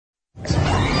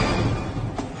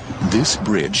This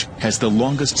bridge has the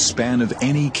longest span of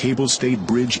any cable-stayed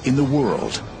bridge in the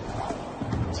world.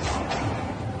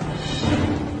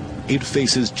 It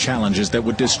faces challenges that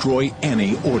would destroy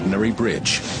any ordinary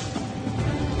bridge.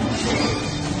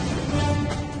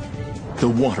 The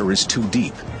water is too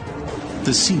deep,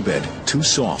 the seabed too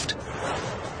soft,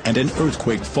 and an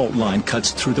earthquake fault line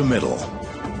cuts through the middle.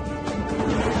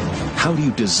 How do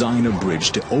you design a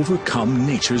bridge to overcome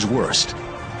nature's worst?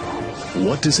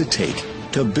 What does it take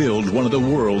to build one of the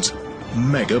world's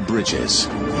mega bridges?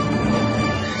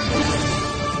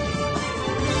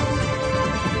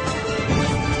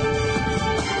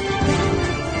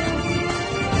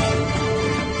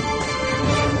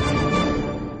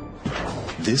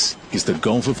 This is the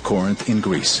Gulf of Corinth in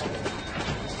Greece.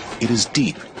 It is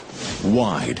deep,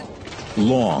 wide,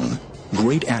 long,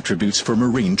 great attributes for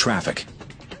marine traffic,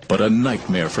 but a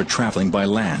nightmare for traveling by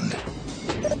land.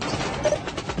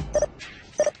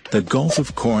 The Gulf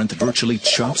of Corinth virtually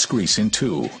chops Greece in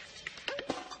two.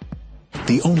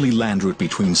 The only land route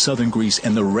between southern Greece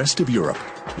and the rest of Europe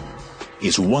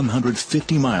is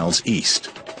 150 miles east.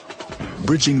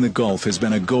 Bridging the Gulf has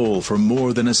been a goal for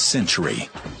more than a century.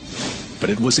 But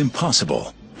it was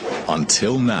impossible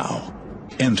until now.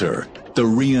 Enter the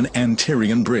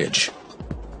Rion-Antirian Bridge.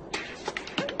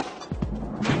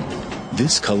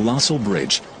 This colossal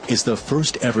bridge is the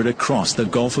first ever to cross the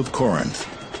Gulf of Corinth.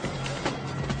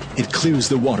 It clears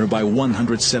the water by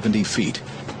 170 feet,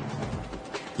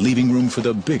 leaving room for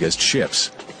the biggest ships.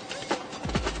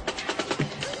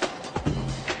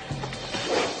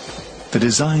 The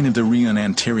design of the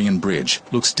Rion-Antirian Bridge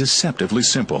looks deceptively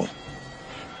simple.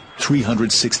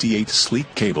 368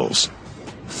 sleek cables,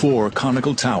 4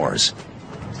 conical towers,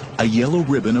 a yellow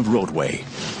ribbon of roadway.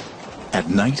 At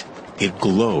night, it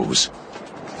glows.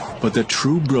 But the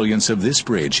true brilliance of this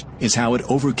bridge is how it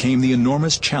overcame the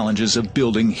enormous challenges of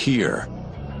building here.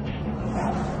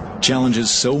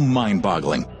 Challenges so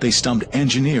mind-boggling, they stumped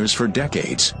engineers for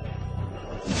decades.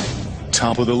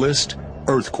 Top of the list,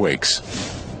 earthquakes.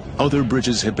 Other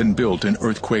bridges have been built in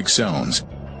earthquake zones,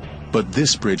 but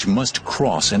this bridge must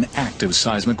cross an active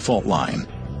seismic fault line.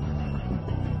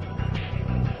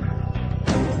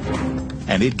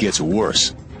 And it gets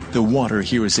worse. The water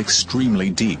here is extremely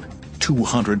deep,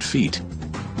 200 feet.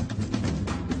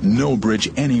 No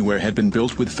bridge anywhere had been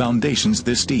built with foundations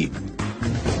this deep.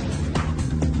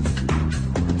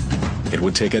 It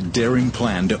would take a daring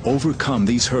plan to overcome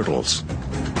these hurdles.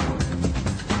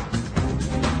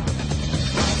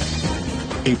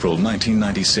 April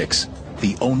 1996.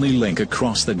 The only link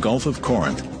across the Gulf of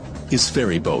Corinth is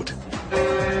ferry boat.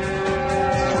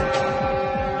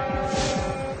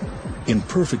 In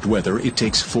perfect weather, it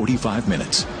takes 45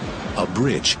 minutes. A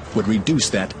bridge would reduce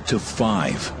that to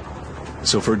 5.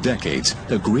 So for decades,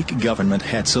 the Greek government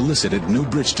had solicited new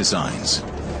bridge designs.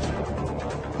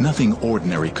 Nothing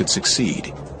ordinary could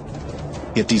succeed.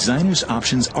 Yet designers'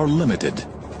 options are limited.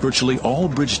 Virtually all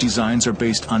bridge designs are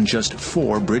based on just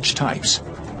 4 bridge types: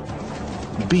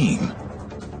 beam,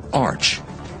 arch,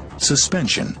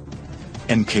 suspension,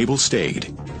 and cable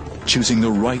stayed. Choosing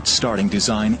the right starting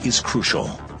design is crucial.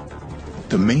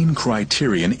 The main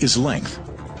criterion is length.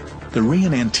 The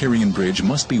Rion-Antirian Bridge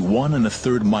must be 1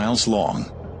 1/3 miles long.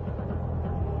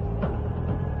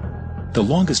 The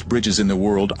longest bridges in the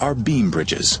world are beam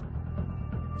bridges.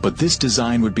 But this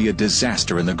design would be a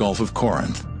disaster in the Gulf of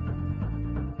Corinth.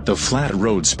 The flat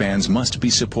road spans must be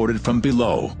supported from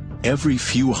below every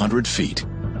few hundred feet.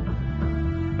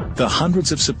 The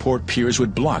hundreds of support piers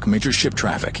would block major ship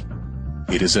traffic.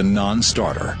 It is a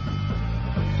non-starter.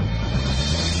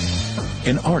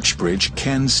 An arch bridge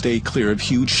can stay clear of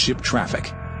huge ship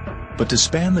traffic, but to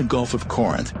span the Gulf of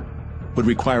Corinth would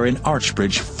require an arch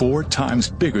bridge 4 times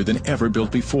bigger than ever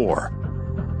built before.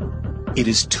 It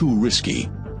is too risky.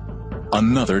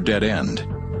 Another dead end.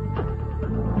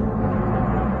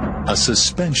 A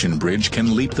suspension bridge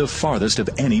can leap the farthest of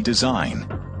any design.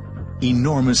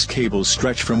 Enormous cables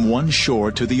stretch from one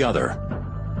shore to the other.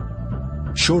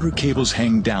 Shorter cables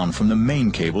hang down from the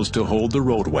main cables to hold the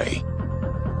roadway.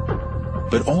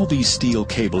 But all these steel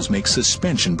cables make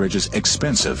suspension bridges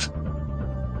expensive.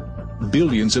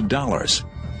 Billions of dollars.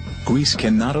 Greece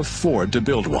cannot afford to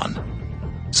build one.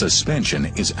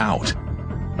 Suspension is out.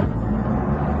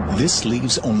 This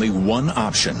leaves only one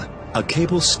option: a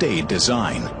cable-stayed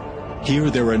design. Here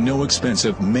there are no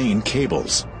expensive main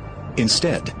cables.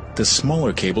 Instead, the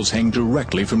smaller cables hang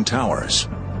directly from towers.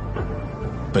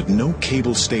 But no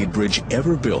cable-stayed bridge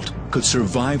ever built could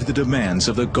survive the demands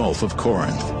of the Gulf of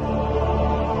Corinth.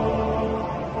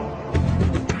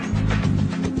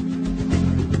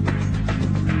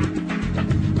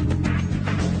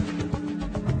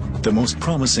 The most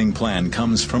promising plan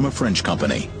comes from a French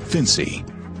company, Vinci.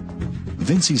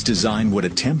 Vinci's design would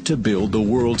attempt to build the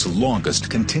world's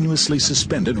longest continuously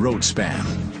suspended road span.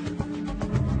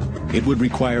 It would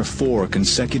require 4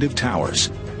 consecutive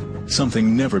towers,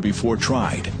 something never before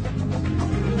tried.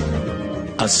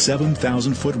 A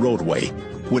 7,000-foot roadway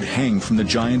would hang from the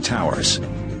giant towers.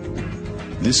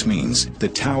 This means the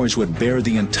towers would bear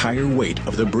the entire weight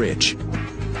of the bridge.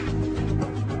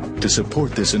 To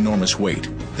support this enormous weight,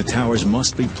 the towers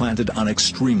must be planted on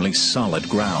extremely solid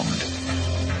ground.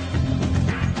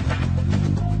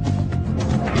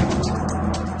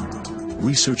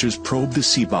 Researchers probe the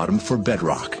sea bottom for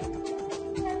bedrock.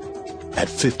 At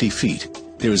 50 feet,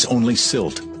 there is only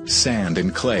silt, sand,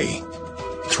 and clay.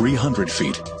 300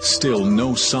 feet, still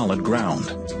no solid ground.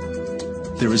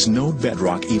 There is no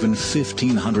bedrock even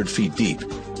 1,500 feet deep.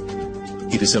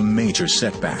 It is a major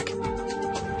setback.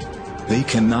 They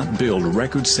cannot build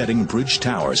record-setting bridge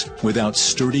towers without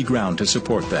sturdy ground to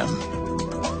support them.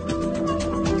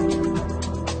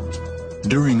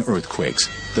 During earthquakes,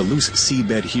 the loose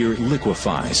seabed here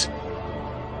liquefies.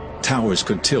 Towers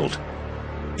could tilt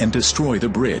and destroy the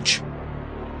bridge.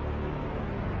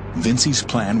 Vinci's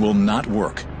plan will not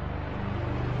work.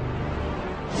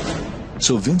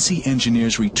 So Vinci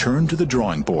engineers return to the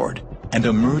drawing board and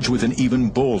emerge with an even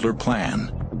bolder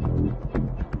plan.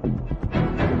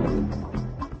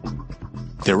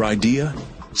 Their idea?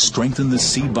 Strengthen the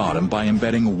sea bottom by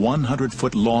embedding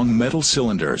 100-foot-long metal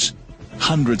cylinders,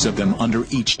 hundreds of them under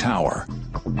each tower.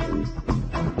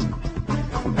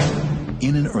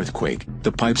 In an earthquake,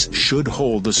 the pipes should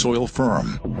hold the soil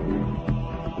firm.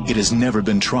 It has never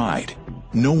been tried.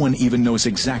 No one even knows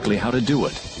exactly how to do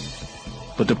it.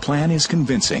 But the plan is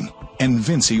convincing, and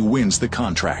Vinci wins the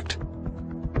contract.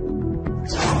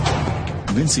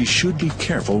 Vinci should be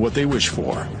careful what they wish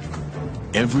for.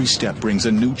 Every step brings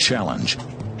a new challenge.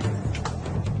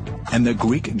 And the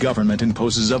Greek government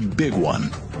imposes a big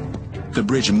one. The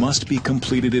bridge must be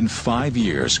completed in 5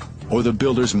 years, or the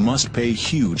builders must pay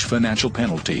huge financial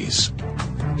penalties.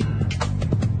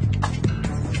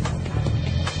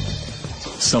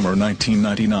 Summer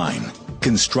 1999.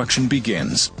 Construction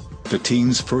begins. The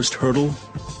team's first hurdle?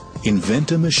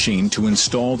 Invent a machine to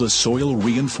install the soil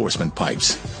reinforcement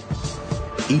pipes.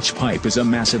 Each pipe is a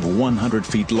massive 100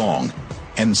 feet long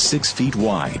and 6 feet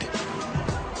wide.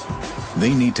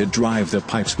 They need to drive the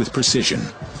pipes with precision,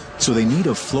 so they need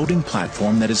a floating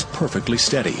platform that is perfectly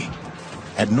steady.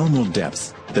 At normal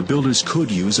depth, the builders could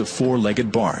use a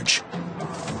 4-legged barge.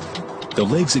 The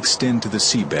legs extend to the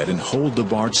seabed and hold the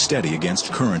barge steady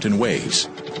against current and waves.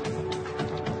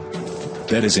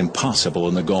 That is impossible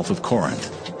in the Gulf of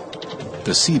Corinth.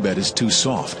 The seabed is too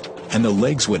soft, and the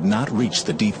legs would not reach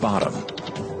the deep bottom.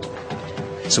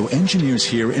 So engineers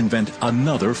here invent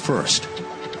another first.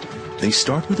 They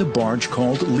start with a barge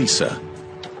called Lisa.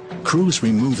 Crews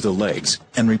remove the legs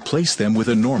and replace them with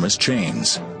enormous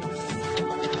chains.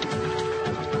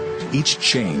 Each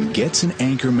chain gets an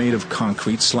anchor made of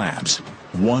concrete slabs,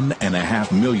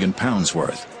 1.5 million pounds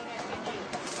worth.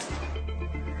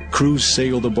 Crews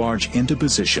sail the barge into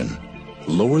position,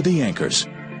 lower the anchors,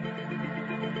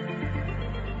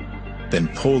 then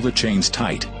pull the chains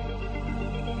tight.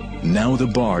 Now the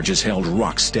barge is held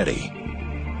rock steady.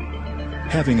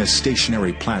 Having a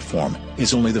stationary platform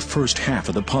is only the first half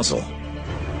of the puzzle.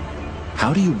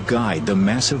 How do you guide the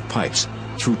massive pipes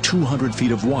through 200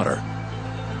 feet of water?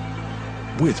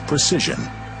 With precision.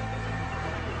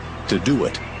 To do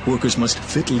it, workers must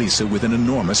fit Lisa with an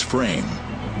enormous frame.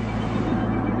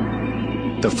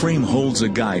 The frame holds a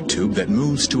guide tube that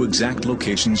moves to exact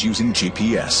locations using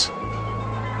GPS.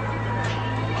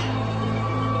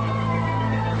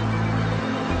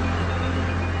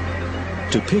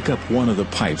 To pick up one of the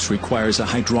pipes requires a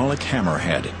hydraulic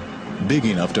hammerhead, big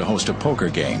enough to host a poker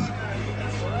game.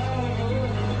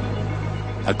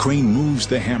 A crane moves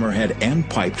the hammerhead and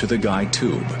pipe to the guide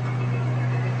tube.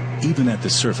 Even at the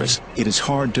surface, it is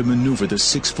hard to maneuver the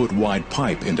 6-foot-wide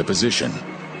pipe into position.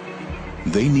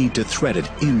 They need to thread it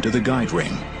into the guide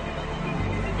ring.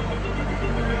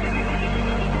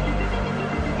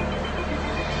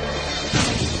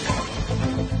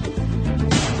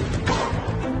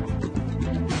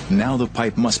 Now the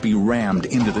pipe must be rammed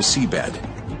into the seabed.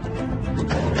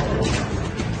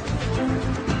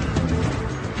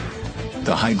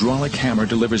 The hydraulic hammer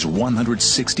delivers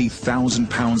 160,000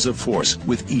 pounds of force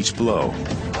with each blow.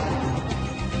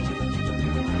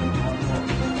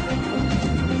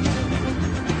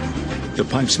 The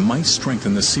pipes might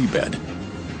strengthen the seabed,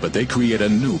 but they create a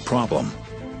new problem.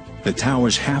 The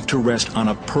towers have to rest on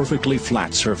a perfectly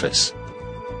flat surface.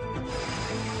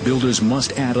 Builders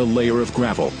must add a layer of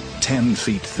gravel 10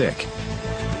 feet thick.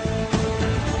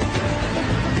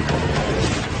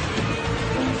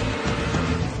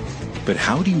 But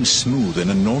how do you smooth an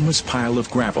enormous pile of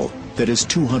gravel that is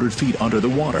 200 feet under the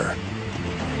water?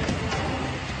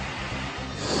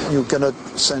 You cannot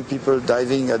send people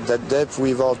diving at that depth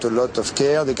without a lot of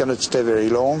care. They cannot stay very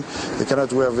long. They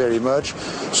cannot wear very much.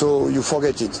 So you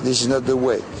forget it. This is not the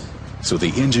way. So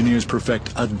the engineers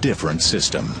perfect a different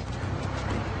system.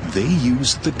 They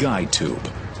use the guide tube.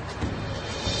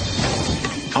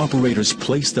 Operators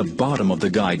place the bottom of the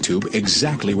guide tube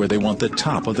exactly where they want the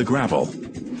top of the gravel.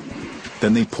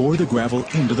 Then they pour the gravel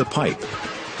into the pipe.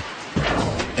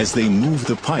 As they move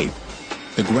the pipe,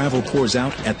 the gravel pours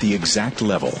out at the exact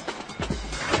level.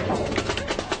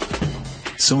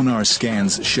 Sonar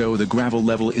scans show the gravel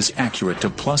level is accurate to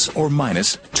plus or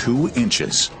minus 2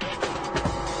 inches.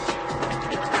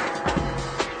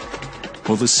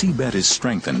 While the seabed is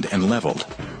strengthened and leveled,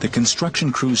 the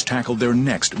construction crews tackle their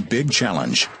next big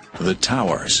challenge, the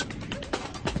towers.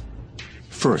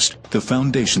 First, the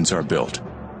foundations are built.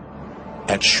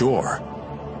 At shore,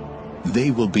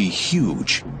 they will be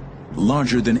huge,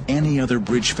 larger than any other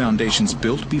bridge foundations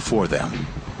built before them.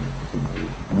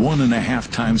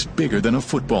 1.5 times bigger than a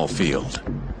football field.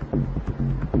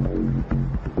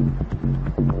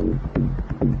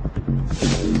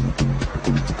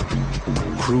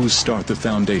 Crews start the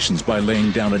foundations by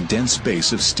laying down a dense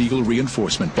base of steel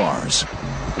reinforcement bars.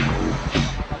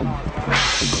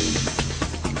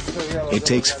 It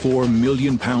takes 4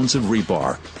 million pounds of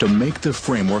rebar to make the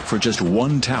framework for just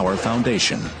one tower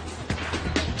foundation.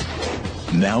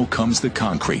 Now comes the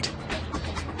concrete.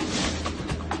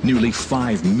 Nearly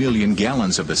 5 million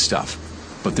gallons of the stuff,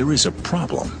 but there is a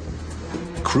problem.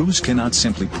 Crews cannot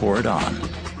simply pour it on.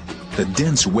 The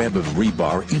dense web of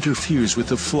rebar interferes with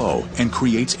the flow and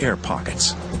creates air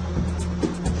pockets.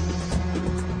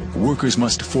 Workers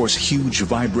must force huge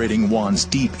vibrating wands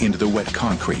deep into the wet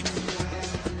concrete.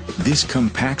 This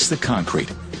compacts the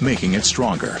concrete, making it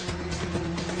stronger.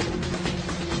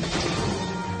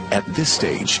 At this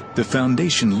stage, the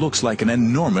foundation looks like an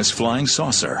enormous flying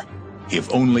saucer.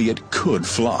 If only it could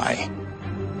fly.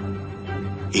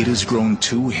 It has grown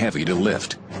too heavy to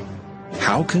lift.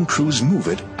 How can crews move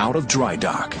it out of dry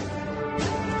dock?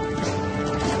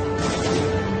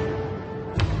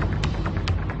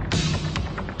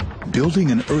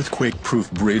 Building an earthquake-proof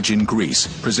bridge in Greece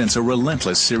presents a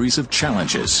relentless series of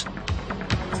challenges.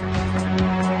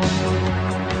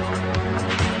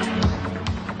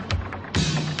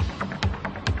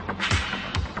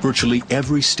 Virtually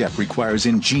every step requires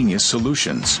ingenious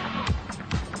solutions.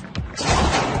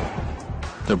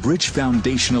 The bridge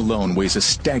foundation alone weighs a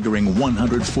staggering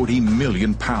 140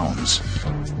 million pounds.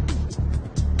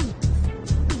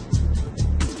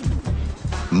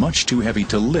 Much too heavy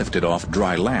to lift it off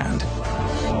dry land.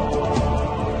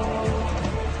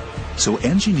 So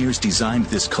engineers designed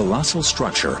this colossal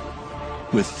structure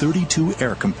with 32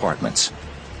 air compartments.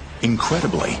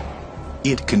 Incredibly,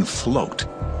 it can float.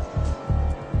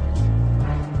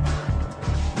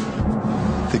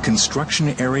 The construction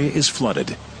area is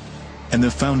flooded, and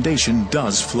the foundation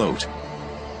does float.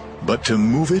 But to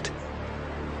move it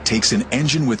takes an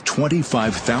engine with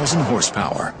 25,000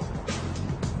 horsepower.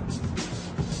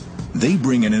 They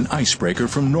bring in an icebreaker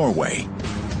from Norway.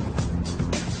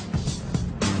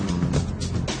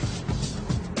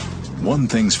 One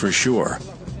thing's for sure,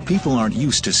 people aren't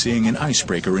used to seeing an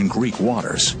icebreaker in Greek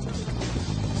waters.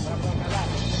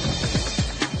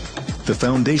 The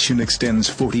foundation extends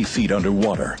 40 feet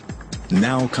underwater.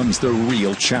 Now comes the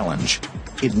real challenge.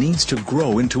 It needs to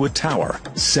grow into a tower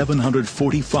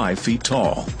 745 feet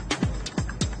tall.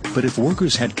 But if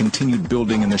workers had continued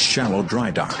building in the shallow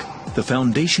dry dock, the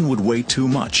foundation would weigh too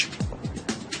much.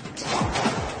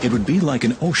 It would be like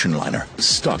an ocean liner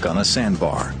stuck on a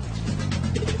sandbar.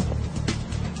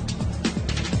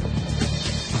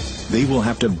 They will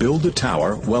have to build the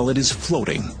tower while it is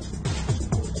floating.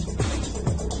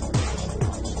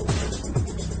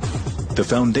 The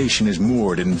foundation is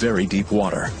moored in very deep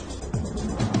water.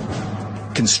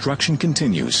 Construction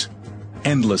continues.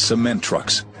 Endless cement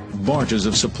trucks, barges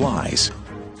of supplies,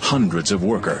 hundreds of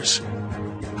workers.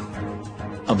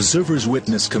 Observers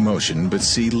witness commotion but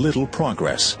see little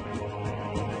progress.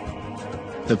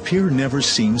 The pier never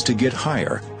seems to get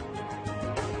higher,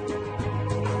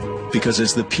 because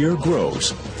as the pier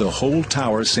grows, the whole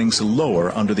tower sinks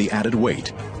lower under the added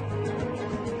weight.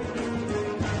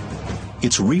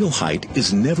 Its real height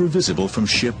is never visible from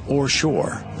ship or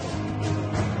shore.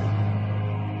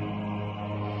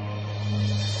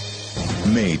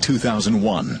 May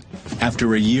 2001.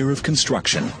 After a year of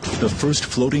construction, the first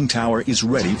floating tower is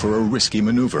ready for a risky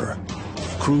maneuver.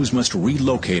 Crews must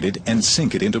relocate it and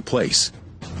sink it into place.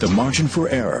 The margin for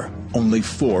error, only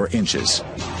 4 inches.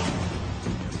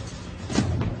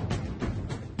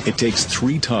 It takes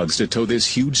 3 tugs to tow this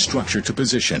huge structure to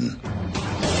position.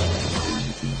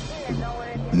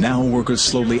 Now workers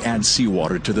slowly add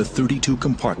seawater to the 32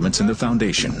 compartments in the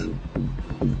foundation.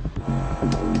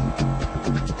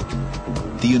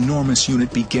 The enormous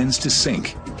unit begins to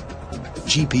sink.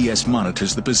 GPS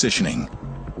monitors the positioning.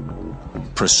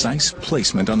 Precise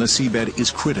placement on the seabed is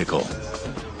critical.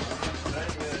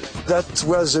 That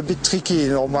was a bit tricky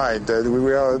in our mind. We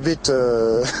were a bit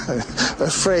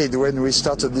afraid when we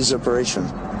started this operation.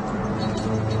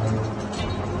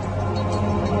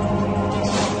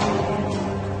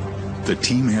 The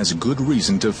team has good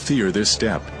reason to fear this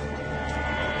step.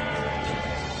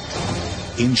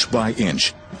 Inch by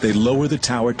inch, they lower the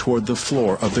tower toward the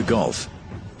floor of the Gulf.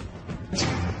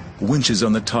 Winches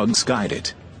on the tugs guide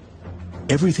it.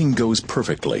 Everything goes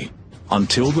perfectly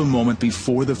until the moment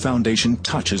before the foundation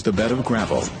touches the bed of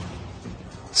gravel.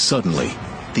 Suddenly,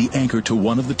 the anchor to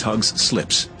one of the tugs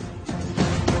slips.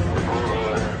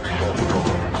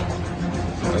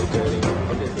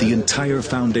 The entire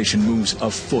foundation moves a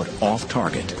foot off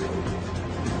target.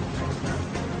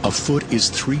 A foot is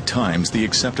 3 times the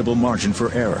acceptable margin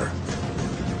for error.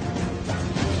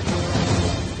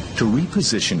 To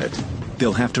reposition it,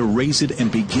 they'll have to raise it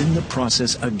and begin the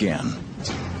process again,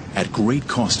 at great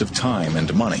cost of time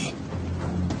and money.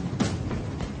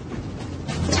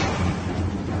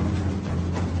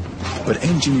 But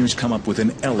engineers come up with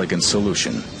an elegant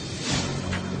solution.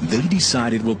 They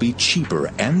decide it will be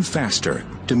cheaper and faster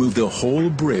to move the whole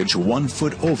bridge 1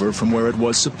 foot over from where it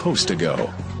was supposed to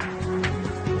go.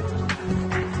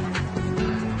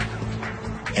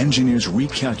 Engineers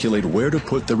recalculate where to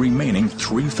put the remaining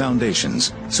 3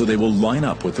 foundations so they will line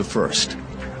up with the first.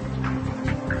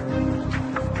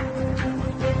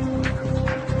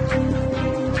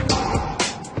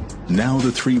 Now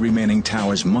the 3 remaining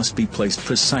towers must be placed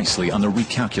precisely on the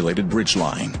recalculated bridge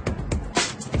line.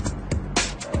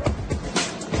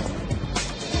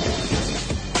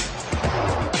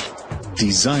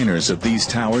 Designers of these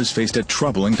towers faced a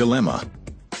troubling dilemma.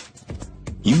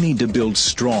 You need to build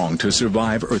strong to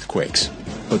survive earthquakes,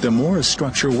 but the more a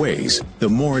structure weighs, the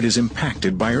more it is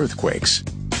impacted by earthquakes.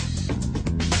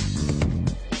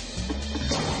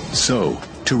 So,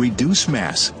 to reduce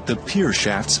mass, the pier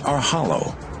shafts are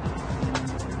hollow.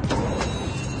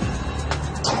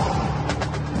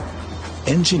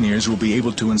 Engineers will be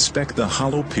able to inspect the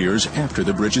hollow piers after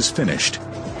the bridge is finished.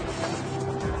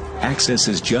 Access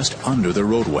is just under the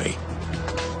roadway.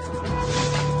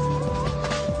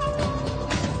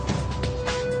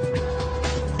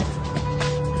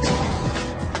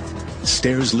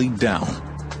 Stairs lead down,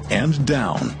 and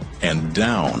down, and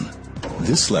down.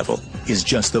 This level is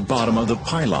just the bottom of the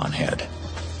pylon head.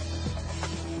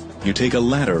 You take a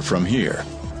ladder from here,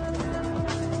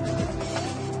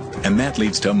 and that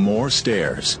leads to more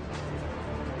stairs.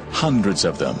 Hundreds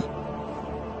of them.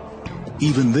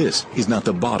 Even this is not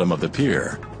the bottom of the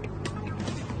pier.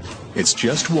 It's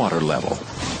just water level.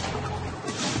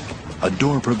 A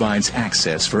door provides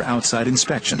access for outside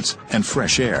inspections and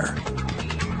fresh air.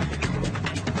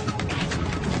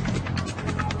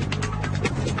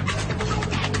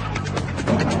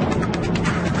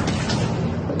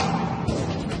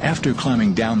 After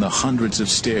climbing down the hundreds of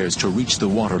stairs to reach the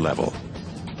water level,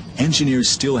 engineers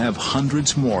still have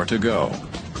hundreds more to go.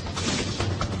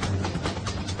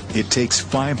 It takes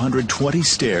 520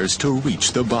 stairs to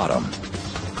reach the bottom.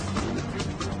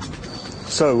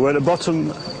 So we're at the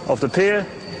bottom of the pier.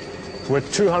 We're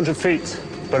 200 feet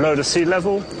below the sea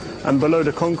level, and below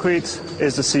the concrete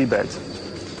is the seabed.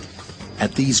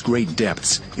 At these great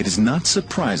depths, it is not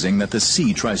surprising that the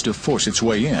sea tries to force its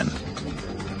way in.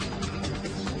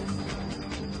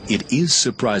 It is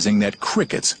surprising that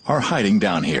crickets are hiding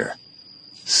down here,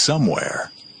 somewhere.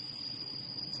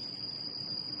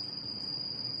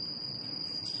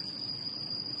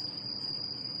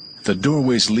 The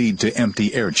doorways lead to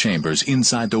empty air chambers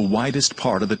inside the widest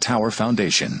part of the tower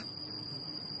foundation.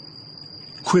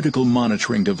 Critical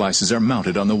monitoring devices are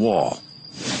mounted on the wall.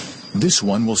 This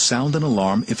one will sound an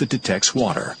alarm if it detects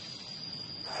water.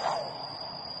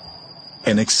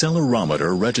 An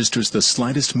accelerometer registers the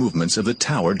slightest movements of the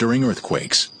tower during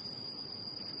earthquakes.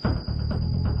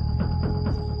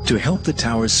 To help the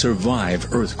towers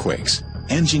survive earthquakes,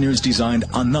 engineers designed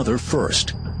another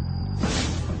first.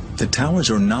 The towers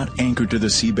are not anchored to the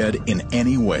seabed in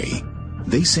any way.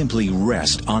 They simply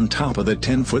rest on top of the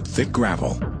 10-foot thick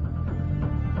gravel.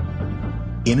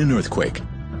 In an earthquake,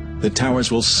 the towers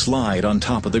will slide on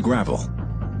top of the gravel.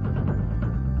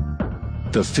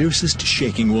 The fiercest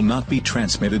shaking will not be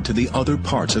transmitted to the other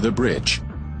parts of the bridge.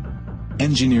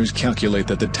 Engineers calculate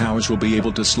that the towers will be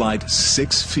able to slide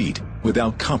 6 feet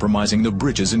without compromising the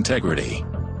bridge's integrity.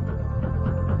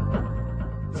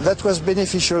 That was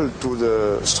beneficial to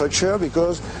the structure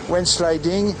because when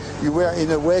sliding, you were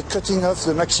in a way cutting off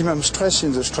the maximum stress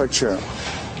in the structure.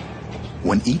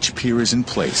 When each pier is in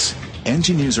place,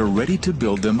 engineers are ready to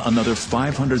build them another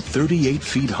 538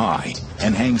 feet high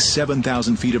and hang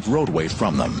 7,000 feet of roadway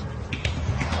from them.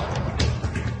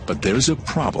 But there's a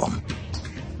problem.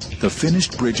 The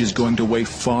finished bridge is going to weigh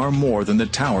far more than the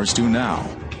towers do now.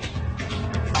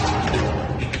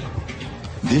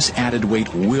 This added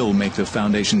weight will make the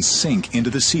foundation sink into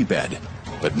the seabed,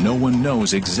 but no one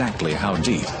knows exactly how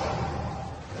deep.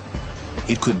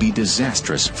 It could be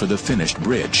disastrous for the finished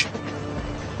bridge.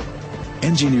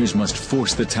 Engineers must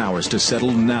force the towers to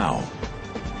settle now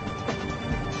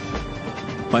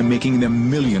by making them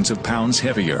millions of pounds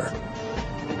heavier.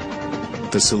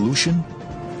 The solution?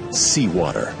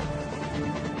 Seawater.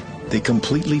 They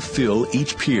completely fill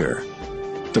each pier.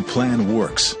 The plan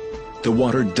works. The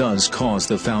water does cause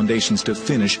the foundations to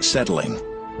finish settling.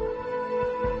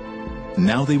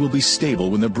 Now they will be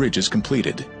stable when the bridge is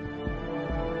completed.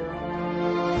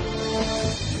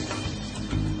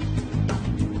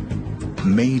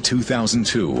 May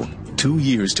 2002, 2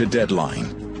 years to deadline.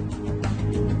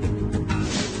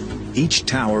 Each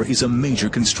tower is a major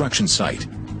construction site.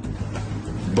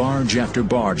 Barge after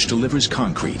barge delivers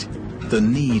concrete. The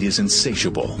need is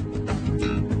insatiable.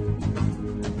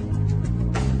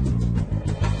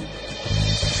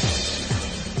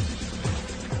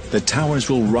 The towers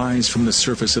will rise from the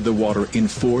surface of the water in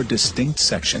 4 distinct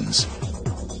sections,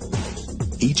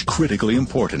 each critically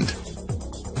important,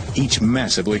 each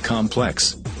massively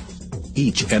complex,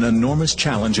 each an enormous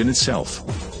challenge in itself.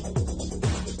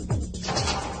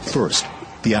 First,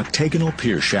 the octagonal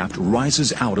pier shaft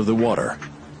rises out of the water.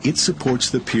 It supports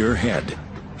the pier head,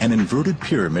 an inverted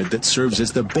pyramid that serves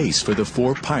as the base for the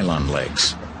 4 pylon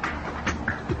legs.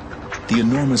 The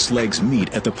enormous legs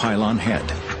meet at the pylon head.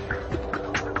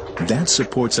 That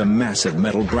supports a massive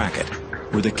metal bracket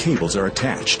where the cables are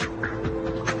attached.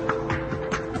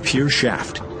 Pier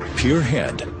shaft, pier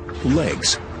head,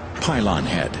 legs, pylon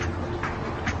head.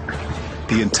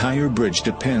 The entire bridge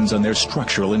depends on their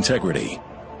structural integrity.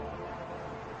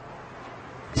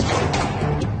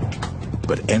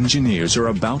 But engineers are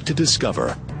about to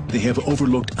discover they have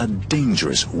overlooked a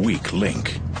dangerous weak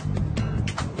link.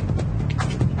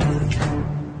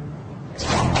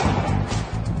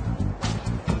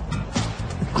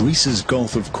 Greece's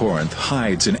Gulf of Corinth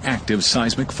hides an active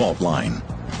seismic fault line.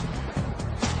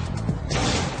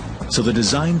 So the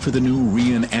design for the new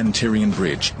Rhian-Antirian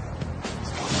Bridge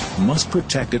must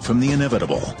protect it from the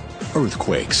inevitable,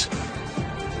 earthquakes.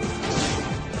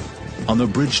 On the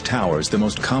bridge towers, the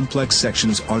most complex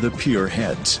sections are the pier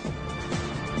heads.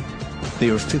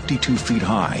 They are 52 feet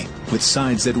high, with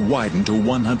sides that widen to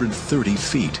 130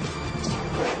 feet.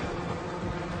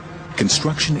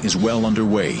 Construction is well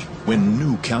underway when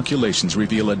new calculations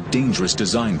reveal a dangerous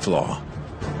design flaw.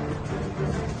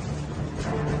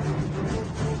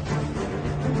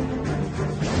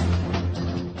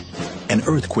 An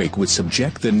earthquake would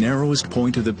subject the narrowest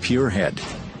point of the pier head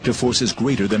to forces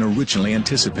greater than originally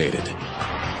anticipated.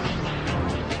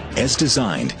 As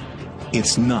designed,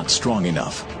 it's not strong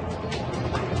enough.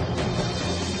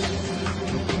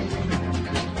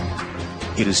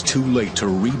 It is too late to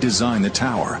redesign the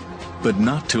tower, but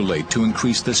not too late to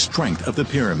increase the strength of the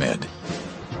pyramid.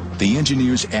 The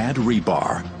engineers add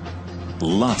rebar,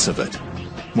 lots of it,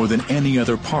 more than any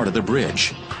other part of the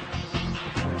bridge.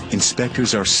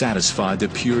 Inspectors are satisfied the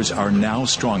piers are now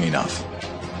strong enough.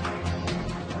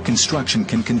 Construction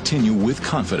can continue with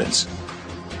confidence,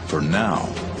 for now.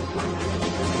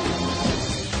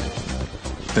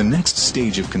 The next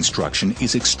stage of construction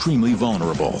is extremely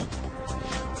vulnerable.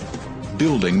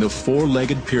 Building the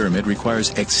 4-legged pyramid requires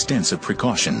extensive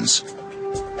precautions.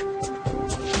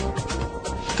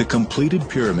 The completed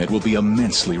pyramid will be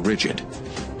immensely rigid.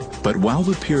 But while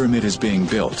the pyramid is being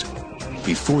built,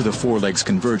 before the 4 legs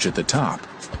converge at the top,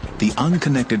 the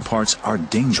unconnected parts are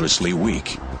dangerously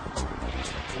weak.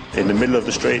 In the middle of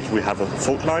the strait, we have a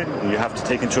fault line, and you have to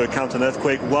take into account an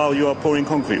earthquake while you are pouring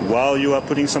concrete, while you are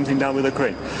putting something down with a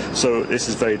crane. So this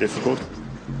is very difficult.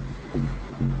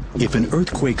 If an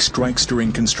earthquake strikes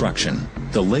during construction,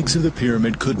 the legs of the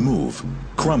pyramid could move,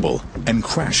 crumble, and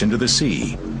crash into the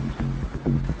sea.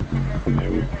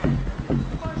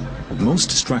 Most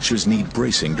structures need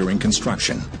bracing during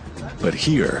construction, but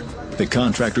here, the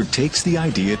contractor takes the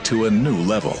idea to a new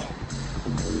level.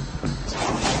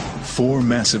 4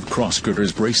 massive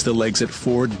cross-girders brace the legs at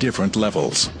 4 different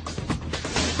levels.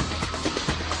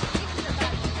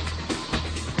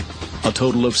 A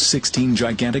total of 16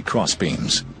 gigantic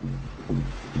crossbeams.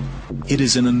 It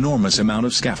is an enormous amount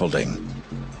of scaffolding.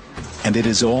 And it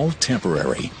is all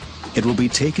temporary. It will be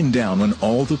taken down when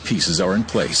all the pieces are in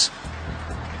place.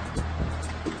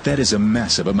 That is a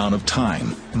massive amount of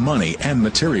time, money, and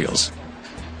materials.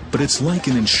 But it's like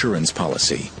an insurance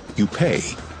policy. You pay,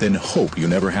 then hope you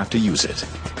never have to use it.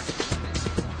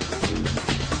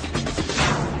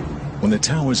 When the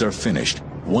towers are finished,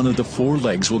 one of the 4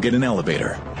 legs will get an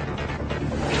elevator.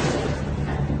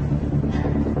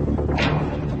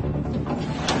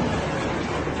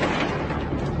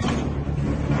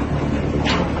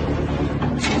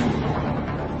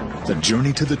 The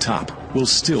journey to the top will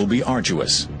still be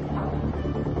arduous.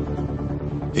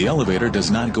 The elevator does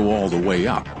not go all the way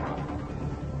up.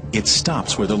 It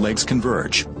stops where the legs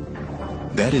converge.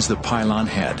 That is the pylon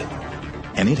head,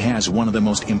 and it has one of the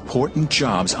most important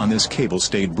jobs on this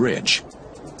cable-stayed bridge.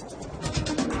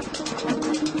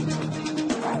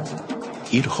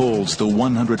 It holds the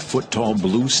 100-foot-tall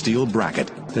blue steel bracket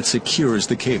that secures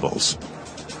the cables.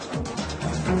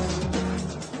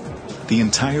 The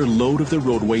entire load of the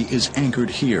roadway is anchored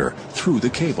here through the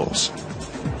cables.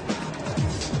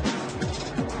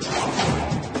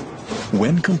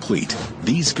 When complete,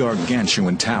 these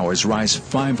gargantuan towers rise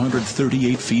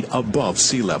 538 feet above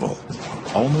sea level,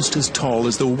 almost as tall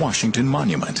as the Washington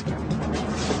Monument.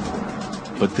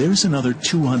 But there's another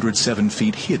 207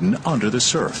 feet hidden under the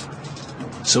surf.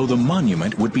 So the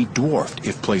monument would be dwarfed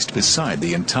if placed beside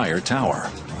the entire tower.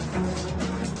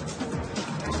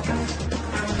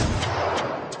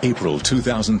 April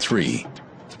 2003.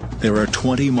 There are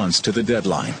 20 months to the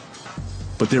deadline.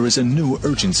 But there is a new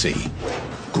urgency.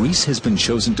 Greece has been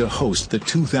chosen to host the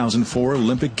 2004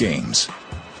 Olympic Games.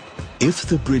 If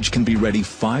the bridge can be ready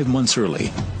 5 months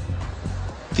early,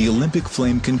 the Olympic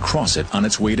flame can cross it on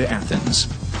its way to Athens.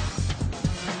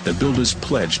 The builders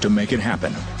pledge to make it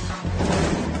happen.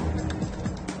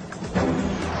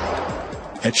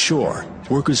 At shore,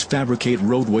 workers fabricate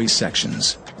roadway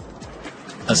sections.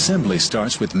 Assembly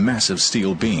starts with massive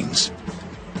steel beams.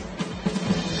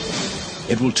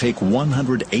 It will take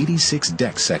 186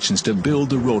 deck sections to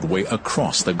build the roadway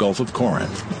across the Gulf of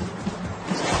Corinth.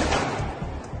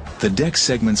 The deck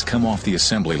segments come off the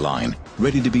assembly line,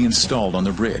 ready to be installed on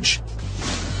the bridge.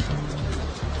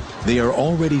 They are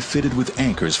already fitted with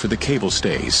anchors for the cable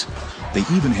stays. They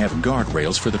even have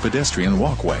guardrails for the pedestrian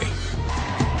walkway.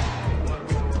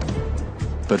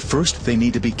 But first they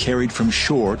need to be carried from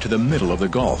shore to the middle of the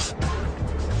Gulf.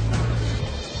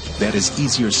 That is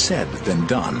easier said than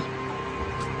done.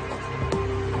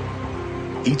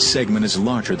 Each segment is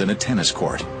larger than a tennis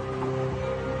court.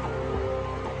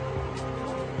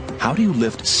 How do you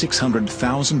lift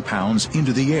 600,000 pounds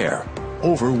into the air,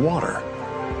 over water?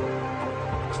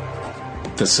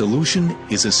 The solution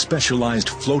is a specialized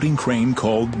floating crane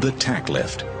called the tack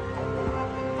lift.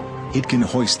 It can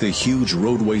hoist the huge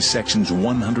roadway sections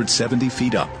 170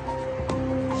 feet up,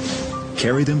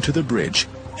 carry them to the bridge,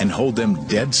 and hold them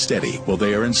dead steady while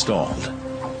they are installed.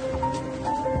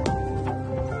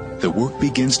 The work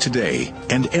begins today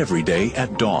and every day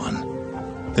at dawn.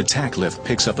 The tack lift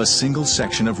picks up a single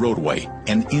section of roadway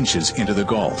and inches into the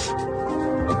Gulf.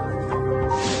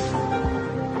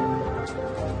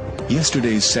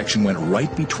 Yesterday's section went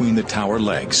right between the tower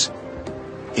legs.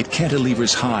 It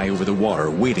cantilevers high over the water,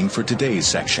 waiting for today's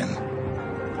section.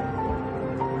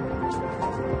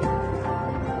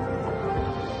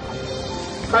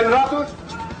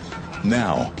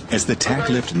 Now, as the tack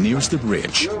lift nears the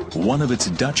bridge, one of its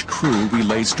Dutch crew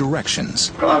relays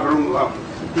directions.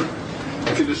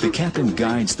 The captain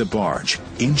guides the barge,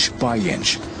 inch by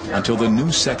inch, until the new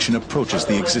section approaches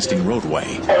the existing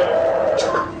roadway.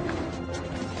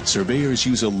 Surveyors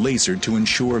use a laser to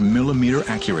ensure millimeter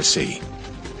accuracy.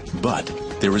 But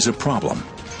there is a problem.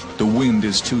 The wind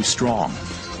is too strong.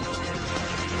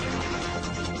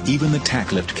 Even the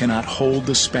tack lift cannot hold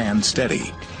the span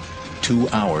steady. 2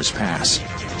 hours pass.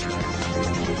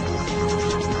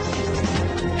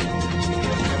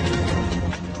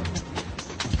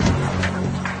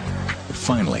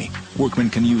 Finally, workmen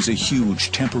can use a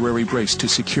huge temporary brace to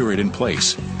secure it in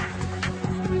place.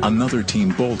 Another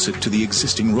team bolts it to the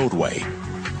existing roadway.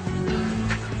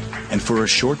 And for a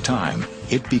short time,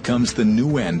 it becomes the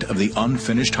new end of the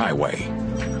unfinished highway.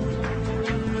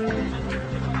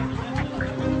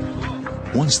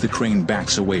 Once the crane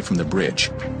backs away from the bridge,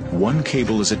 one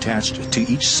cable is attached to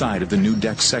each side of the new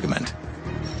deck segment.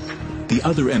 The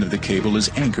other end of the cable is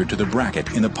anchored to the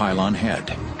bracket in the pylon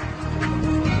head.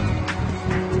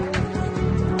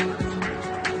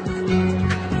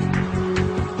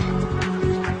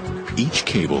 Each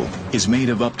cable is made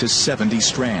of up to 70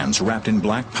 strands wrapped in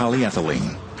black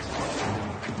polyethylene.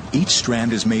 Each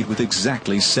strand is made with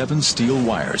exactly 7 steel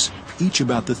wires, each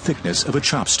about the thickness of a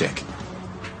chopstick.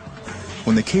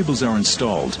 When the cables are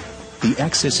installed, the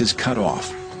excess is cut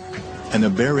off, and the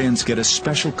bare ends get a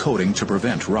special coating to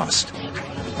prevent rust.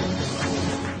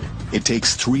 It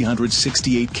takes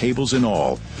 368 cables in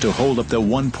all to hold up the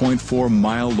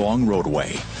 1.4-mile-long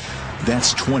roadway.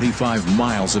 That's 25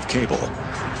 miles of cable,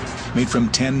 made from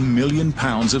 10 million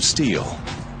pounds of steel.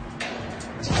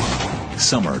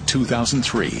 Summer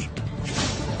 2003.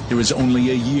 There is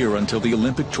only a year until the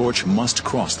Olympic torch must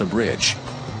cross the bridge.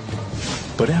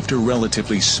 But after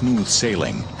relatively smooth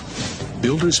sailing,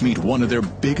 builders meet one of their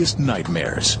biggest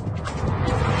nightmares.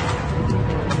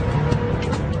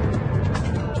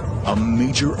 A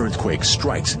major earthquake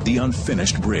strikes the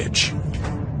unfinished bridge.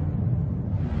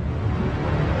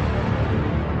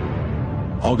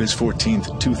 August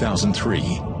 14th,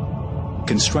 2003.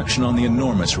 Construction on the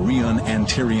enormous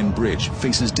Rion-Antirian Bridge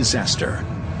faces disaster.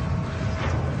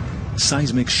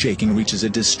 Seismic shaking reaches a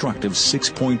destructive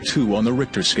 6.2 on the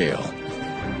Richter scale.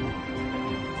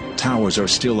 Towers are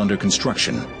still under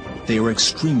construction. They are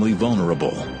extremely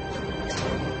vulnerable.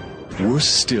 Worse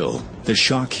still, the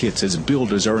shock hits as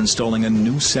builders are installing a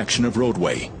new section of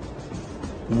roadway.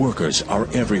 Workers are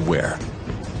everywhere.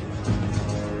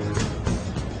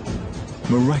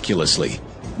 Miraculously,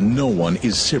 no one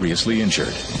is seriously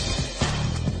injured.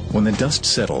 When the dust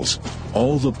settles,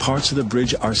 all the parts of the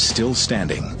bridge are still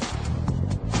standing.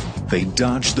 They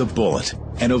dodge the bullet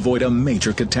and avoid a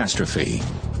major catastrophe.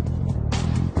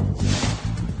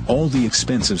 All the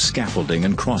expensive scaffolding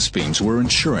and crossbeams were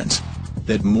insurance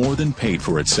that more than paid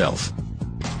for itself.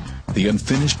 The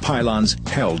unfinished pylons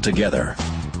held together.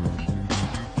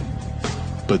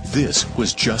 But this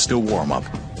was just a warm-up.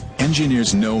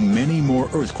 Engineers know many more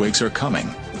earthquakes are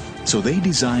coming, so they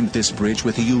designed this bridge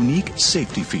with a unique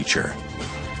safety feature.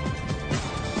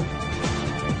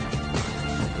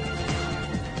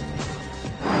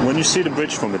 When you see the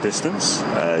bridge from a distance,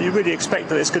 you really expect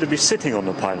that it's going to be sitting on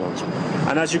the pylons.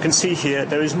 And as you can see here,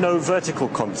 there is no vertical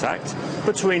contact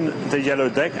between the yellow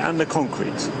deck and the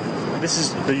concrete. This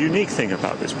is the unique thing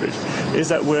about this bridge, is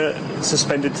that we're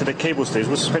suspended to the cable stays,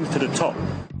 we're suspended to the top.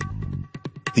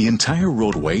 The entire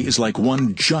roadway is like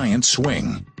one giant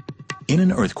swing. In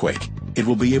an earthquake, it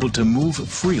will be able to move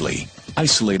freely,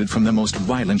 isolated from the most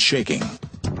violent shaking.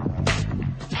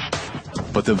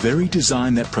 But the very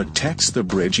design that protects the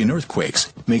bridge in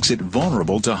earthquakes makes it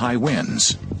vulnerable to high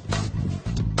winds.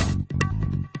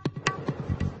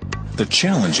 The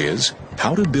challenge is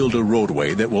how to build a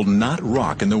roadway that will not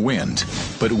rock in the wind,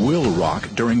 but will rock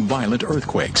during violent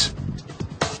earthquakes.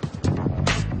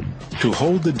 To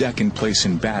hold the deck in place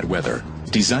in bad weather,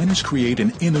 designers create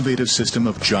an innovative system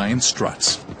of giant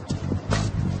struts.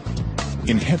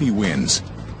 In heavy winds,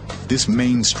 this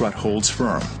main strut holds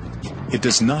firm. It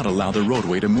does not allow the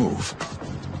roadway to move.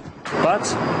 But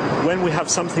when we have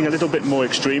something a little bit more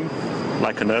extreme,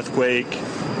 like an earthquake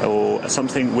or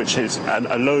something which is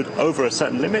a load over a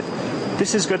certain limit,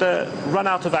 this is going to run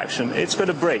out of action. It's going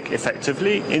to break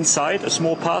effectively. Inside, a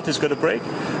small part is going to break,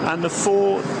 and the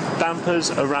four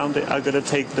dampers around it are going to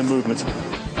take the movement.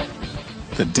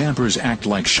 The dampers act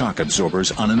like shock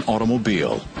absorbers on an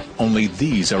automobile, only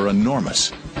these are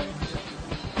enormous.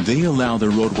 They allow the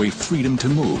roadway freedom to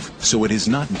move so it is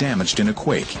not damaged in a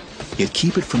quake, yet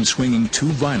keep it from swinging too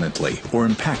violently or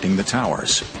impacting the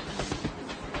towers.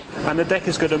 And the deck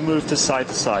is going to move to side.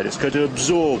 It's going to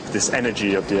absorb this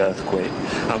energy of the earthquake,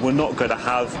 and we're not going to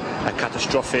have a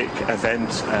catastrophic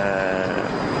event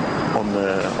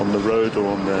on the road or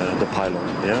on the pylon.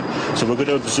 Yeah? So we're going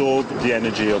to absorb the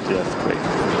energy of the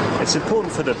earthquake. It's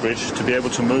important for the bridge to be able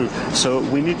to move, so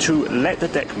we need to let the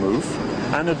deck move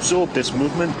and absorb this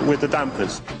movement with the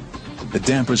dampers. The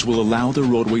dampers will allow the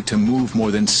roadway to move more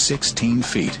than 16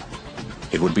 feet.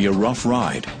 It would be a rough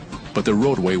ride, but the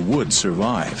roadway would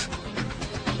survive.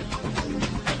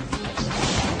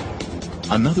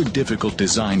 Another difficult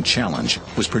design challenge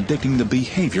was predicting the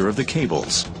behavior of the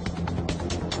cables.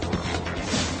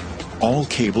 All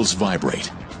cables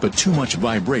vibrate, but too much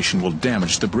vibration will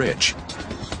damage the bridge.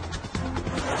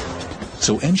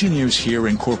 So engineers here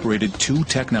incorporated two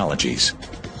technologies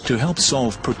to help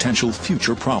solve potential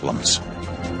future problems.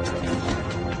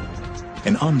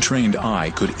 An untrained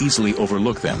eye could easily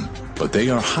overlook them, but they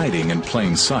are hiding in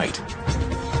plain sight.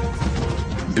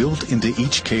 Built into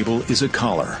each cable is a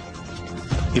collar.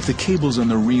 If the cables on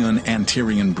the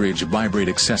Rion-Antirian Bridge vibrate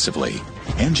excessively,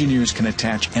 engineers can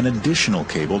attach an additional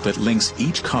cable that links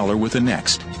each collar with the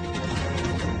next.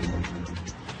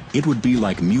 It would be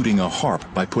like muting a harp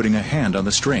by putting a hand on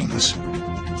the strings.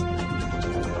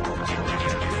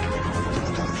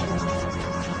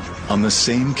 On the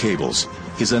same cables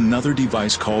is another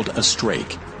device called a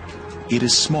strake. It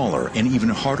is smaller and even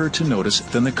harder to notice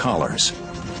than the collars.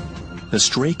 The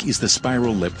strake is the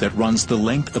spiral lip that runs the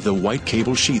length of the white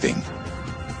cable sheathing.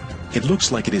 It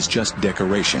looks like it is just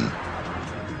decoration,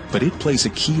 but it plays a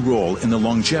key role in the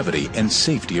longevity and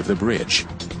safety of the bridge.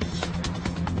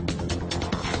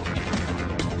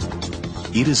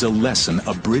 It is a lesson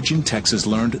a bridge in Texas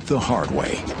learned the hard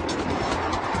way.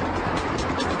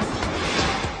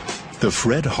 The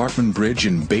Fred Hartman Bridge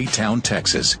in Baytown,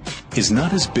 Texas, is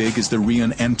not as big as the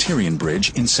Rion-Antirion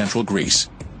Bridge in central Greece.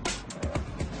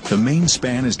 The main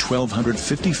span is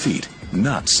 1,250 feet,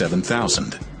 not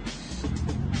 7,000.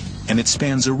 And it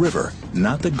spans a river,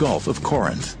 not the Gulf of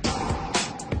Corinth.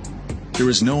 There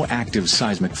is no active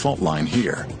seismic fault line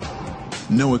here,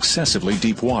 no excessively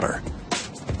deep water.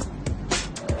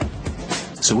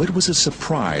 So it was a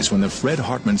surprise when the Fred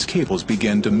Hartman's cables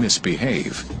began to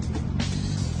misbehave.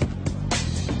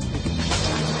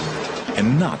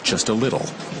 And not just a little.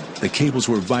 The cables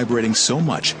were vibrating so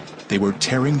much, they were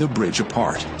tearing the bridge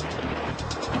apart.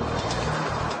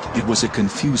 It was a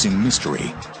confusing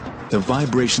mystery. The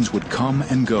vibrations would come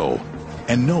and go,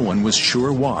 and no one was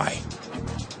sure why.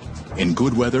 In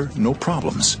good weather, no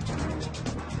problems.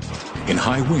 In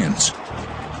high winds,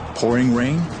 pouring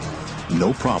rain,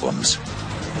 no problems.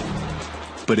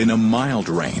 But in a mild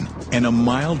rain and a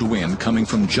mild wind coming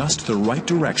from just the right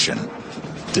direction,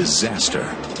 disaster.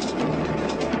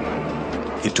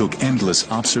 It took endless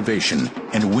observation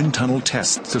and wind tunnel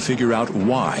tests to figure out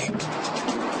why.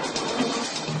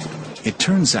 It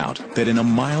turns out that in a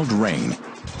mild rain,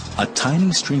 a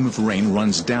tiny stream of rain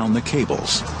runs down the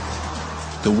cables.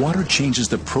 The water changes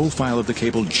the profile of the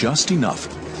cable just enough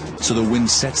so the wind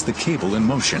sets the cable in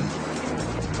motion.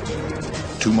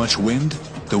 Too much wind,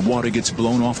 the water gets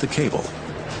blown off the cable.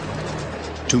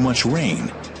 Too much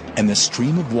rain, and the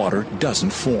stream of water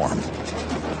doesn't form.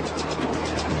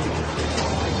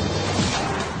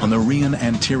 On the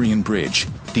Rion-Antirion Bridge,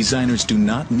 designers do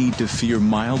not need to fear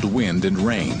mild wind and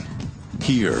rain.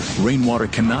 Here, rainwater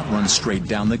cannot run straight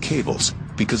down the cables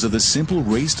because of the simple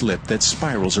raised lip that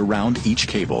spirals around each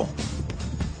cable.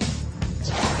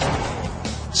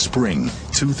 Spring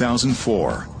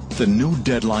 2004. The new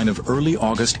deadline of early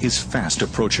August is fast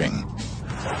approaching.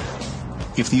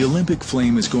 If the Olympic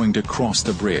flame is going to cross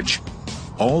the bridge,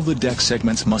 all the deck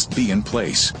segments must be in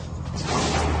place.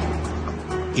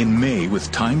 In May,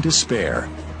 with time to spare,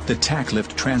 the tack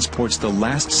lift transports the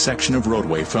last section of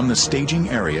roadway from the staging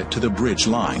area to the bridge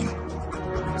line.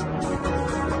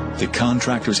 The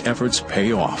contractor's efforts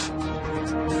pay off.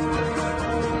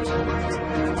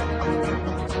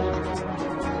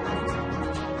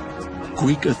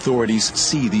 Greek authorities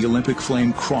see the Olympic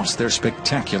flame cross their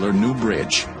spectacular new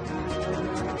bridge.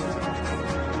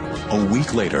 A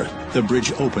week later, the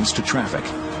bridge opens to traffic.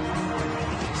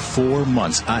 4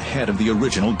 months ahead of the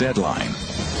original deadline.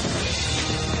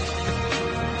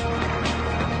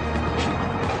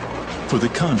 For the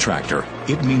contractor,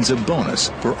 it means a bonus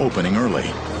for opening early.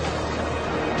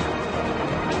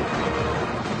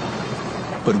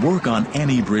 But work on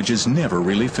any bridge is never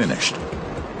really finished.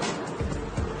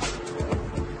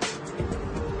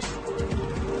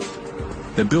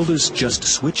 The builders just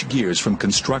switch gears from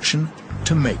construction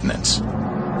to maintenance.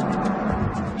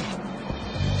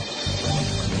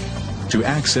 To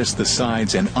access the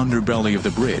sides and underbelly of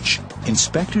the bridge,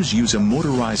 inspectors use a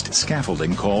motorized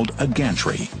scaffolding called a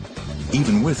gantry.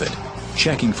 Even with it,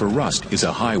 checking for rust is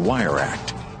a high wire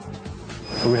act.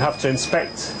 We have to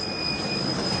inspect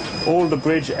all the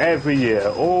bridge every year.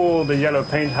 All the yellow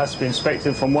paint has to be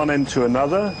inspected from one end to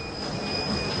another.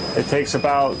 It takes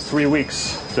about 3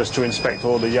 weeks just to inspect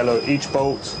all the yellow, each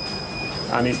bolt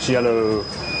and each yellow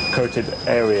coated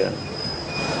area.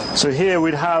 So here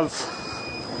we'd have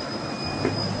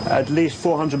at least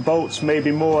 400 bolts,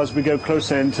 maybe more as we go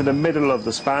closer into the middle of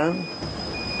the span.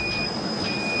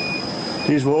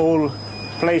 These were all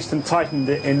placed and tightened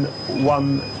in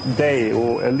one day,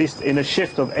 or at least in a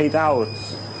shift of 8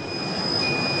 hours.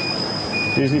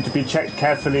 These need to be checked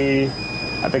carefully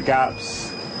at the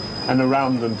gaps and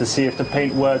around them to see if the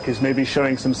paintwork is maybe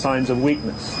showing some signs of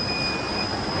weakness.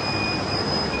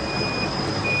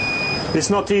 It's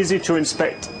not easy to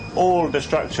inspect all the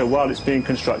structure while it's being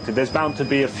constructed. There's bound to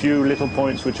be a few little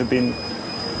points which have been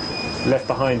left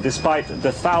behind, despite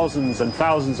the thousands and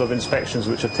thousands of inspections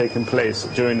which have taken place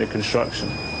during the construction.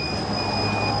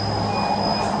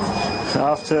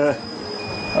 After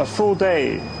a full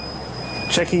day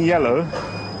checking yellow,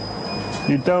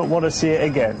 you don't want to see it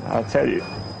again, I'll tell you.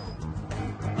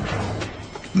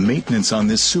 Maintenance on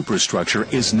this superstructure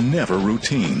is never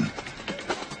routine.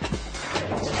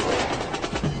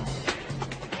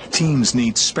 Teams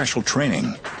need special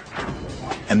training,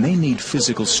 and they need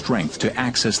physical strength to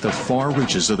access the far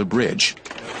reaches of the bridge.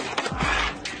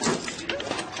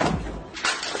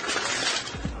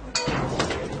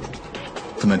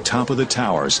 From the top of the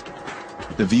towers,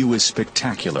 the view is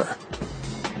spectacular.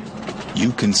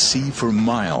 You can see for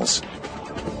miles.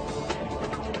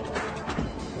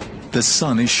 The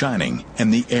sun is shining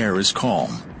and the air is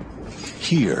calm.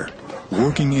 Here,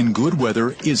 working in good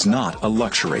weather is not a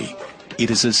luxury. It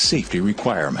is a safety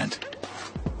requirement.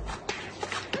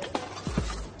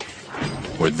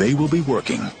 Where they will be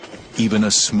working, even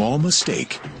a small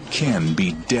mistake can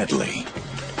be deadly.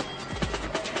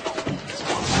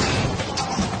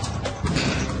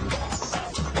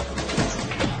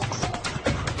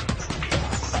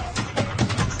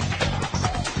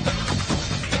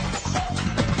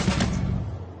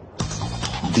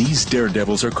 These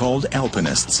daredevils are called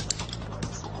alpinists.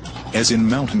 As in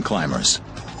mountain climbers,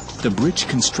 the bridge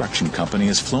construction company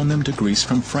has flown them to Greece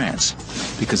from France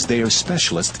because they are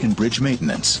specialists in bridge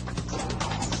maintenance.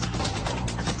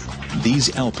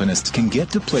 These alpinists can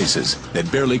get to places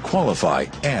that barely qualify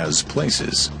as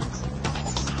places.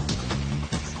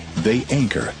 They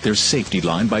anchor their safety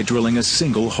line by drilling a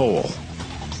single hole,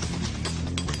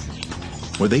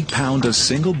 where they pound a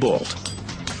single bolt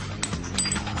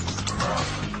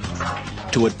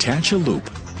to attach a loop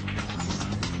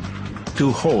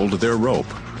to hold their rope.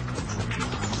 —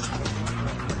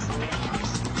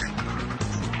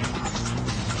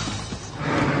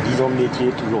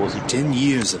 10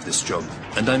 years of this job,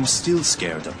 and I'm still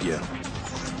scared up here.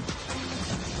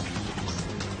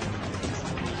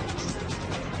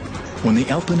 When the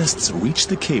alpinists reach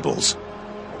the cables,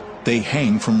 they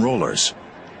hang from rollers.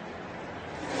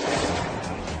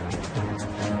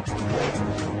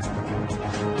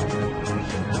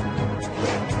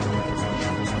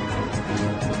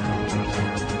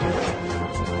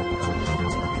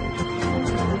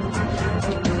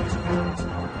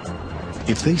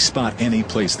 If they spot any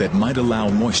place that might allow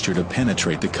moisture to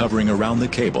penetrate the covering around the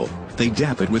cable, they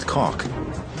dap it with caulk.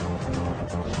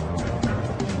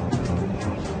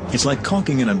 It's like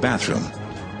caulking in a bathroom,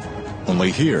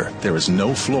 only here there is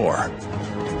no floor.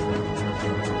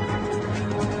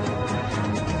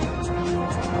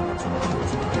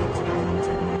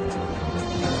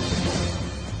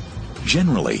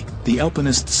 Generally, the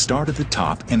alpinists start at the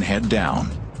top and head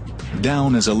down.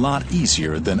 Down is a lot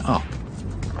easier than up.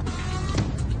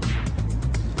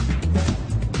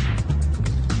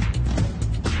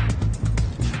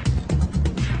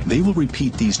 They will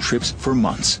repeat these trips for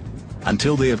months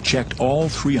until they have checked all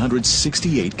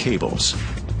 368 cables.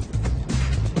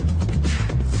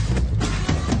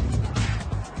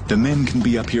 The men can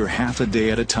be up here half a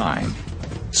day at a time,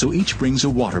 so each brings a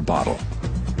water bottle.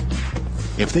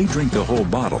 If they drink the whole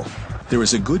bottle, there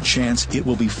is a good chance it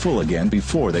will be full again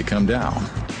before they come down.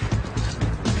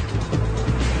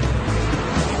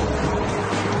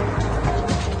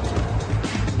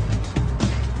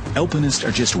 Alpinists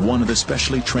are just one of the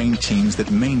specially trained teams that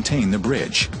maintain the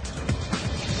bridge.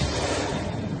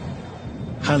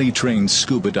 Highly trained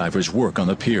scuba divers work on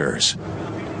the piers.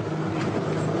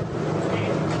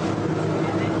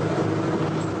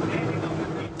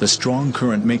 The strong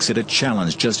current makes it a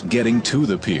challenge just getting to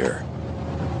the pier.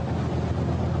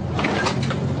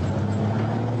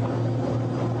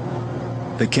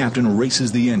 The captain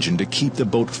races the engine to keep the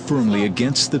boat firmly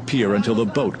against the pier until the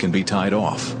boat can be tied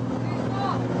off.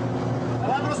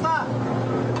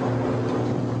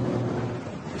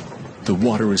 The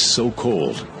water is so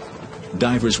cold,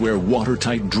 divers wear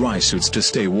watertight dry suits to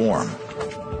stay warm.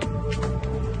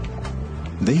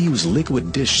 They use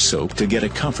liquid dish soap to get a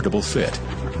comfortable fit.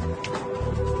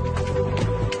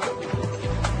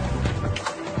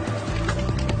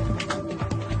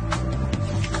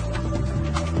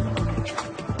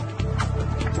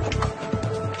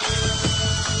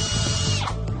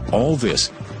 All this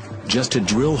just to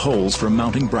drill holes for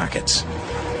mounting brackets.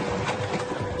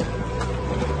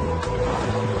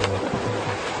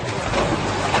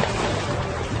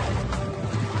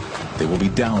 They will be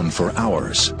down for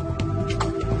hours.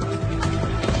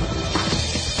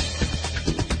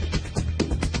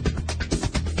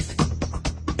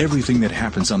 Everything that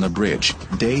happens on the bridge,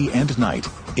 day and night,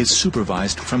 is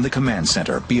supervised from the command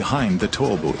center behind the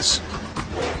toll booths.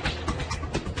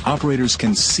 Operators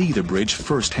can see the bridge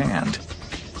firsthand.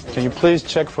 Can you please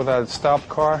check for that stop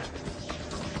car?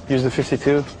 Use the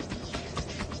 52.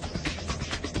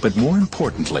 But more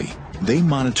importantly, they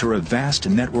monitor a vast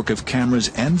network of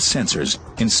cameras and sensors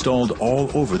installed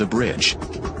all over the bridge.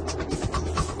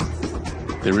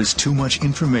 There is too much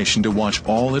information to watch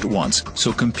all at once,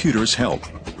 so computers help.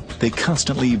 They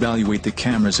constantly evaluate the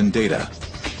cameras and data.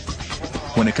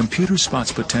 When a computer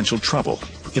spots potential trouble,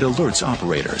 it alerts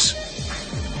operators.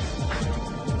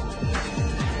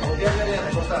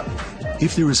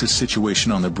 If there is a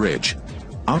situation on the bridge,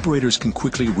 operators can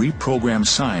quickly reprogram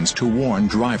signs to warn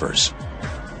drivers.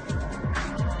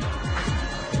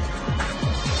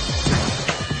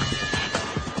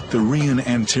 The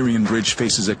Rion-Antirian Bridge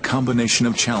faces a combination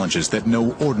of challenges that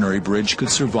no ordinary bridge could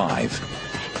survive.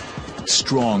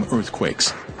 Strong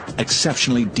earthquakes,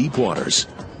 exceptionally deep waters,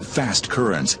 fast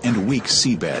currents, and weak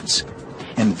seabeds.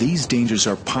 And these dangers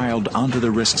are piled onto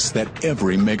the risks that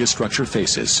every megastructure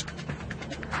faces.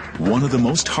 One of the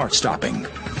most heart-stopping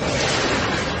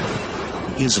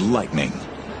is lightning.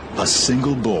 A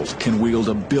single bolt can wield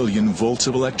 1 billion volts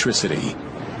of electricity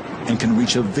and can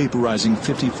reach a vaporizing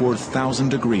 54,000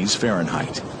 degrees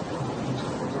Fahrenheit.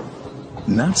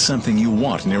 Not something you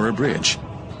want near a bridge.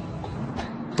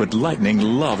 But lightning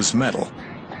loves metal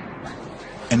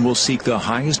and will seek the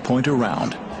highest point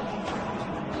around.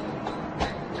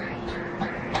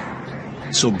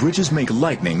 So bridges make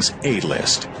lightning's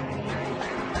A-list.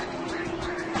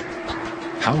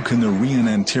 How can the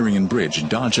Rion-Antirian Bridge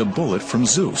dodge a bullet from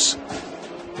Zeus?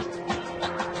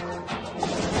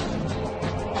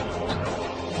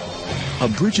 A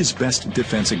bridge's best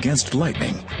defense against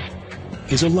lightning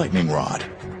is a lightning rod.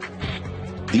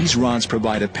 These rods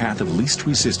provide a path of least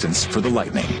resistance for the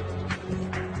lightning.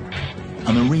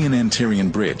 On the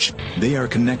Rion-Antirian Bridge, they are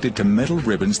connected to metal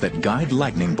ribbons that guide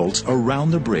lightning bolts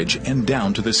around the bridge and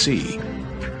down to the sea.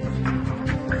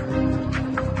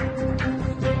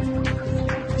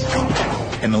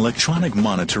 An electronic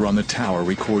monitor on the tower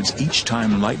records each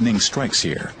time lightning strikes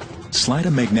here. Slide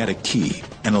a magnetic key,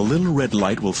 and a little red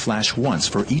light will flash once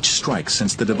for each strike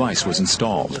since the device was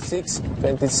installed. 26,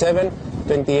 27,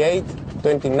 28,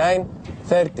 29,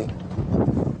 30.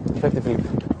 30 flip.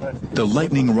 The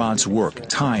lightning rods work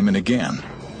time and again.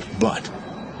 But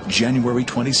January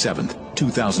 27th,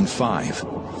 2005,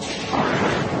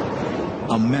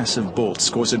 a massive bolt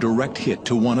scores a direct hit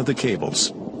to one of the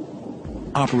cables.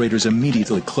 Operators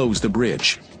immediately close the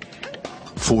bridge.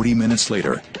 40 minutes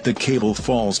later, the cable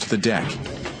falls to the deck.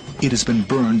 It has been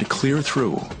burned clear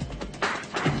through.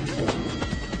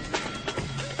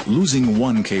 Losing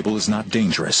one cable is not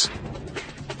dangerous.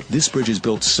 This bridge is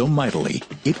built so mightily,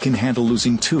 it can handle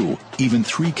losing 2, even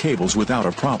 3 cables without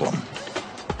a problem.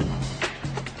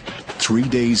 3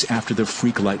 days after the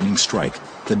freak lightning strike,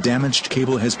 the damaged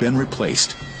cable has been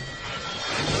replaced.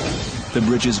 The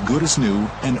bridge is good as new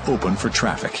and open for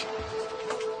traffic.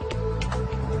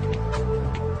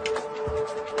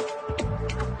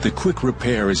 The quick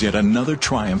repair is yet another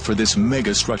triumph for this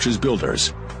megastructures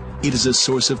builders. It is a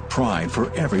source of pride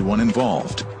for everyone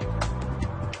involved.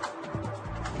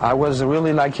 I was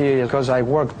really lucky because I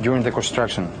worked during the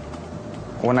construction.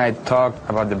 When I talk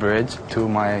about the bridge to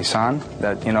my son,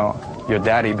 that, your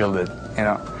daddy built it,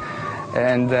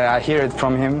 and I hear it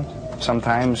from him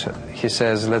sometimes. He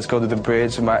says, let's go to the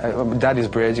bridge, my daddy's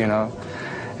bridge,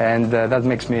 and that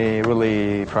makes me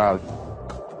really proud.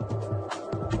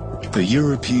 The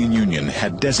European Union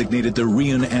had designated the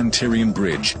Rion-Antirian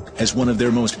Bridge as one of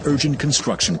their most urgent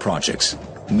construction projects.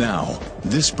 Now,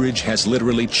 this bridge has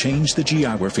literally changed the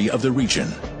geography of the region.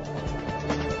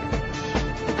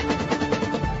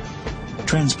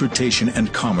 Transportation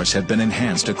and commerce have been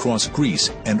enhanced across Greece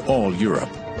and all Europe.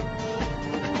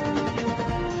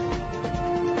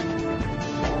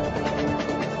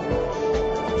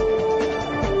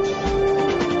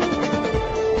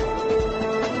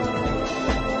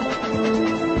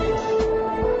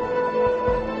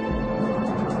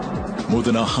 More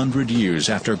than 100 years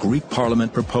after Greek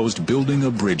Parliament proposed building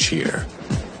a bridge here.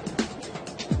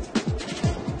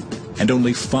 And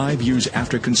only 5 years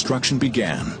after construction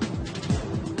began,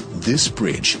 this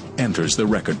bridge enters the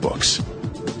record books.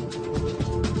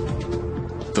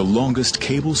 The longest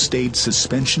cable-stayed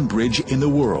suspension bridge in the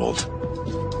world.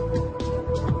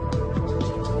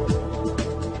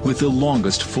 With the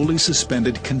longest fully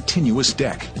suspended continuous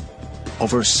deck,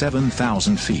 over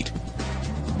 7,000 feet.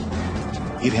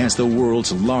 It has the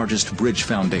world's largest bridge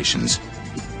foundations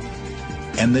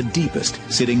and the deepest,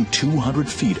 sitting 200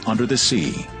 feet under the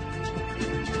sea.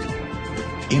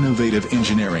 Innovative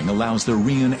engineering allows the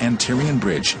Rion-Antirian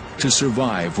Bridge to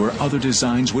survive where other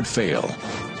designs would fail.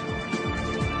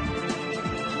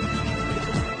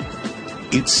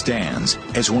 It stands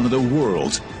as one of the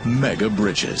world's mega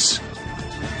bridges.